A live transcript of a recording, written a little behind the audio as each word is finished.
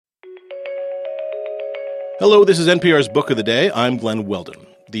Hello, this is NPR's Book of the Day. I'm Glenn Weldon.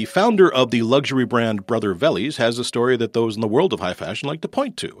 The founder of the luxury brand Brother Vellies has a story that those in the world of high fashion like to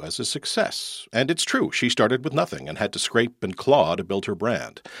point to as a success. And it's true, she started with nothing and had to scrape and claw to build her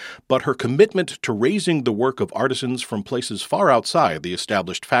brand. But her commitment to raising the work of artisans from places far outside the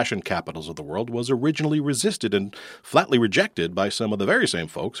established fashion capitals of the world was originally resisted and flatly rejected by some of the very same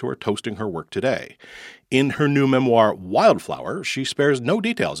folks who are toasting her work today. In her new memoir, Wildflower, she spares no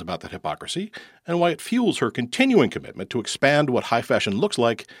details about that hypocrisy and why it fuels her continuing commitment to expand what high fashion looks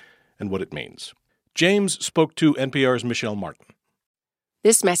like and what it means. James spoke to NPR's Michelle Martin.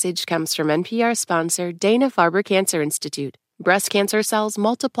 This message comes from NPR sponsor Dana-Farber Cancer Institute. Breast cancer cells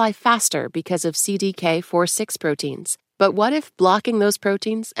multiply faster because of CDK4/6 proteins. But what if blocking those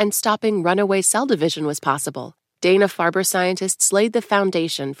proteins and stopping runaway cell division was possible? Dana-Farber scientists laid the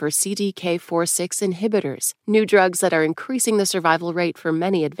foundation for CDK4/6 inhibitors, new drugs that are increasing the survival rate for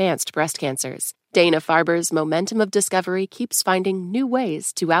many advanced breast cancers. Dana-Farber's momentum of discovery keeps finding new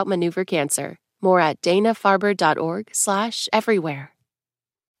ways to outmaneuver cancer. More at danafarber.org/everywhere.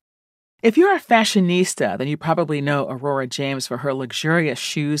 If you're a fashionista, then you probably know Aurora James for her luxurious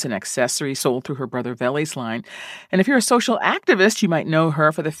shoes and accessories sold through her Brother Vellies line. And if you're a social activist, you might know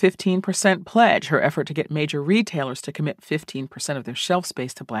her for the 15% Pledge, her effort to get major retailers to commit 15% of their shelf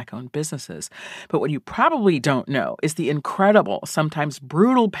space to Black-owned businesses. But what you probably don't know is the incredible, sometimes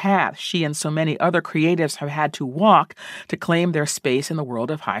brutal path she and so many other creatives have had to walk to claim their space in the world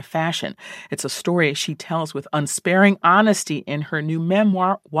of high fashion. It's a story she tells with unsparing honesty in her new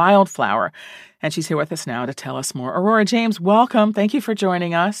memoir, Wildflower. And she's here with us now to tell us more. Aurora James, welcome. Thank you for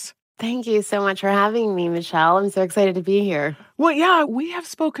joining us. Thank you so much for having me, Michelle. I'm so excited to be here. Well, yeah, we have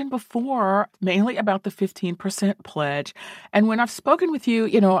spoken before, mainly about the 15% Pledge. And when I've spoken with you,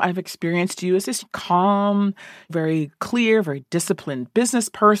 I've experienced you as this calm, very clear, very disciplined business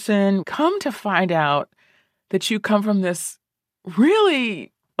person. Come to find out that you come from this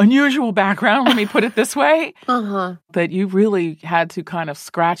really unusual background, let me put it this way, that you really had to kind of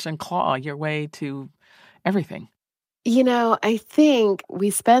scratch and claw your way to everything. I think we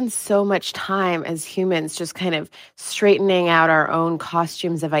spend so much time as humans just kind of straightening out our own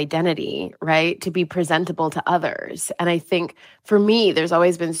costumes of identity, right, to be presentable to others. And I think for me, there's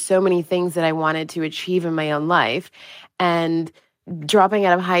always been so many things that I wanted to achieve in my own life. And dropping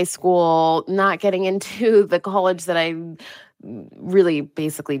out of high school, not getting into the college that I really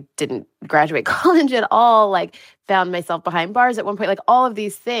basically didn't graduate college at all, found myself behind bars at one point. All of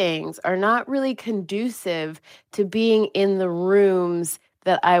these things are not really conducive to being in the rooms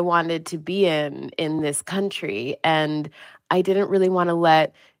that I wanted to be in this country. And I didn't really want to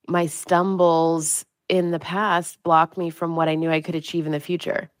let my stumbles in the past block me from what I knew I could achieve in the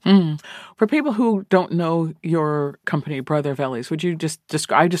future. For people who don't know your company, Brother Vellies, would you just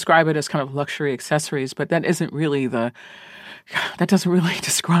describe it as kind of luxury accessories, but that doesn't really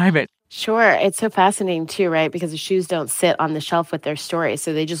describe it. Sure. It's so fascinating too, right? Because the shoes don't sit on the shelf with their story.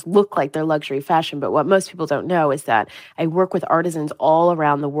 So they just look like they're luxury fashion. But what most people don't know is that I work with artisans all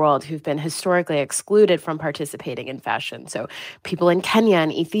around the world who've been historically excluded from participating in fashion. So people in Kenya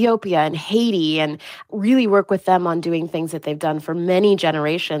and Ethiopia and Haiti, and really work with them on doing things that they've done for many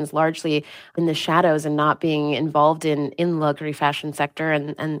generations, largely in the shadows and not being involved in the luxury fashion sector.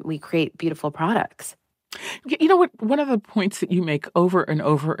 And we create beautiful products. You know what? One of the points that you make over and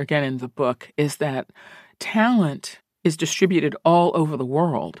over again in the book is that talent is distributed all over the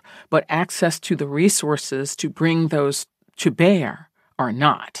world, but access to the resources to bring those to bear are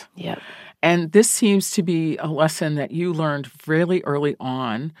not. Yeah. And this seems to be a lesson that you learned really early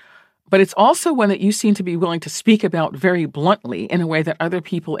on, but it's also one that you seem to be willing to speak about very bluntly in a way that other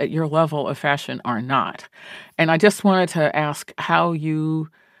people at your level of fashion are not. And I just wanted to ask how you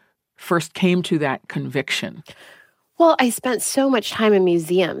first came to that conviction. Well, I spent so much time in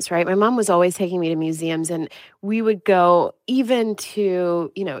museums, right? My mom was always taking me to museums, and we would go even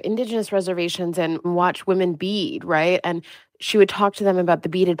to, indigenous reservations and watch women bead, right? And she would talk to them about the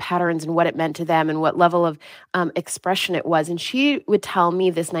beaded patterns and what it meant to them and what level of expression it was. And she would tell me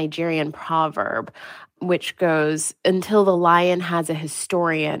this Nigerian proverb, which goes, "Until the lion has a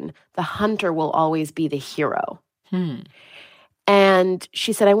historian, the hunter will always be the hero." And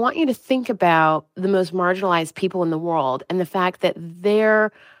she said, I want you to think about the most marginalized people in the world and the fact that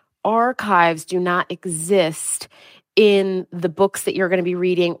their archives do not exist in the books that you're going to be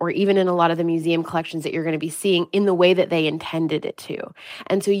reading or even in a lot of the museum collections that you're going to be seeing in the way that they intended it to.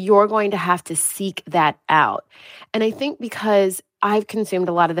 And so you're going to have to seek that out. And I think because I've consumed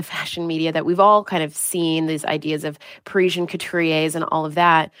a lot of the fashion media that we've all kind of seen, these ideas of Parisian couturiers and all of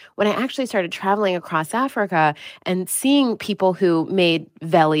that. When I actually started traveling across Africa and seeing people who made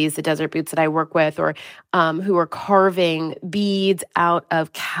velis, the desert boots that I work with, or who are carving beads out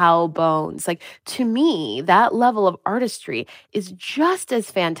of cow bones, like, to me, that level of artistry is just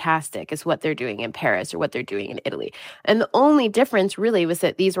as fantastic as what they're doing in Paris or what they're doing in Italy. And the only difference really was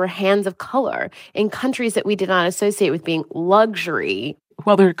that these were hands of color in countries that we did not associate with being luxury.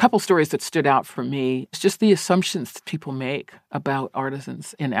 Well, there are a couple stories that stood out for me. It's just the assumptions that people make about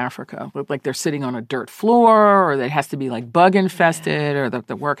artisans in Africa. Like they're sitting on a dirt floor, or it has to be like bug infested, or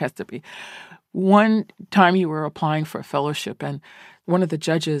the work has to be. One time you were applying for a fellowship, and one of the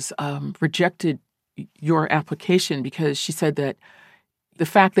judges rejected your application because she said that the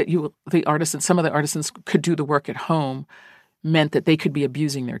fact that some of the artisans could do the work at home meant that they could be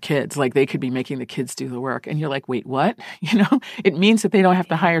abusing their kids, like they could be making the kids do the work. And you're like, wait, what? It means that they don't have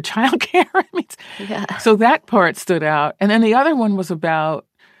to hire childcare. So that part stood out. And then the other one was about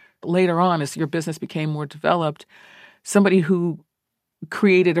later on, as your business became more developed, somebody who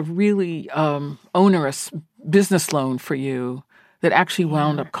created a really onerous business loan for you that actually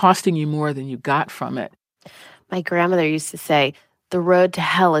wound up costing you more than you got from it. My grandmother used to say, the road to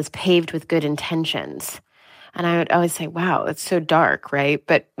hell is paved with good intentions. And I would always say, wow, it's so dark, right?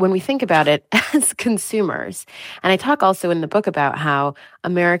 But when we think about it as consumers, and I talk also in the book about how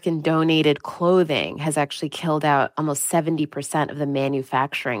American donated clothing has actually killed out almost 70% of the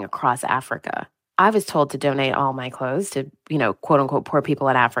manufacturing across Africa. I was told to donate all my clothes to, quote unquote, poor people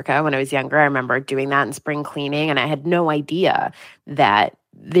in Africa. When I was younger, I remember doing that in spring cleaning, and I had no idea that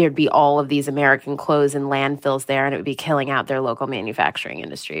there'd be all of these American clothes in landfills there, and it would be killing out their local manufacturing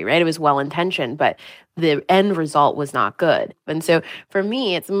industry, right? It was well-intentioned, but the end result was not good. And so for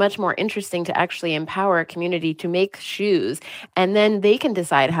me, it's much more interesting to actually empower a community to make shoes, and then they can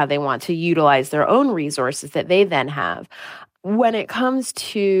decide how they want to utilize their own resources that they then have. When it comes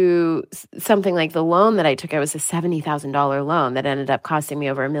to something like the loan that I took, it was a $70,000 loan that ended up costing me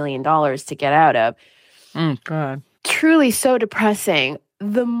over $1 million to get out of. God. Truly so depressing.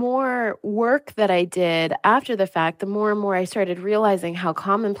 The more work that I did after the fact, the more and more I started realizing how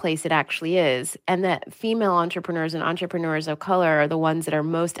commonplace it actually is, and that female entrepreneurs and entrepreneurs of color are the ones that are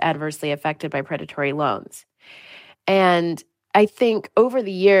most adversely affected by predatory loans. And I think over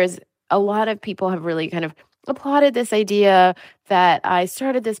the years, a lot of people have really kind of applauded this idea that I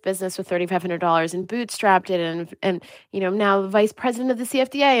started this business with $3,500 and bootstrapped it and now the vice president of the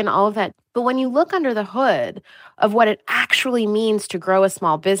CFDA and all of that. But when you look under the hood of what it actually means to grow a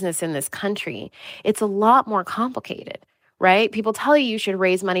small business in this country, it's a lot more complicated, right? People tell you should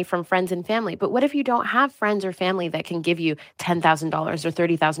raise money from friends and family, but what if you don't have friends or family that can give you $10,000 or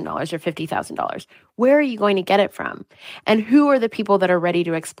 $30,000 or $50,000? Where are you going to get it from? And who are the people that are ready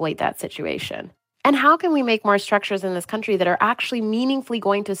to exploit that situation? And how can we make more structures in this country that are actually meaningfully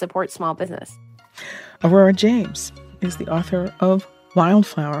going to support small business? Aurora James is the author of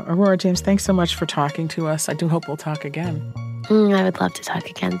Wildflower. Aurora James, thanks so much for talking to us. I do hope we'll talk again. I would love to talk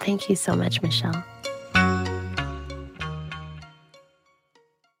again. Thank you so much, Michelle.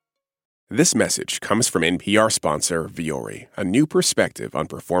 This message comes from NPR sponsor Vuori, a new perspective on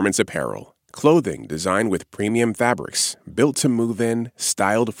performance apparel. Clothing designed with premium fabrics, built to move in,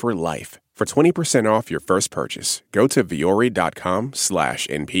 styled for life. For 20% off your first purchase, go to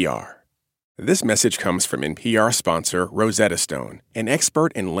vuori.com/NPR. This message comes from NPR sponsor Rosetta Stone, an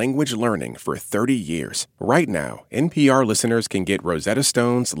expert in language learning for 30 years. Right now, NPR listeners can get Rosetta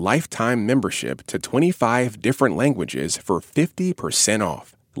Stone's lifetime membership to 25 different languages for 50%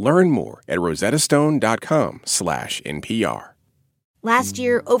 off. Learn more at rosettastone.com/NPR. Last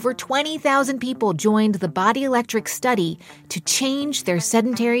year, over 20,000 people joined the Body Electric study to change their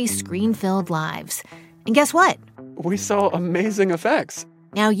sedentary, screen-filled lives. And guess what? We saw amazing effects.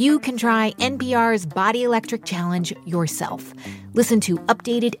 Now you can try NPR's Body Electric Challenge yourself. Listen to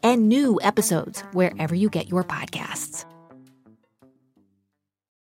updated and new episodes wherever you get your podcasts.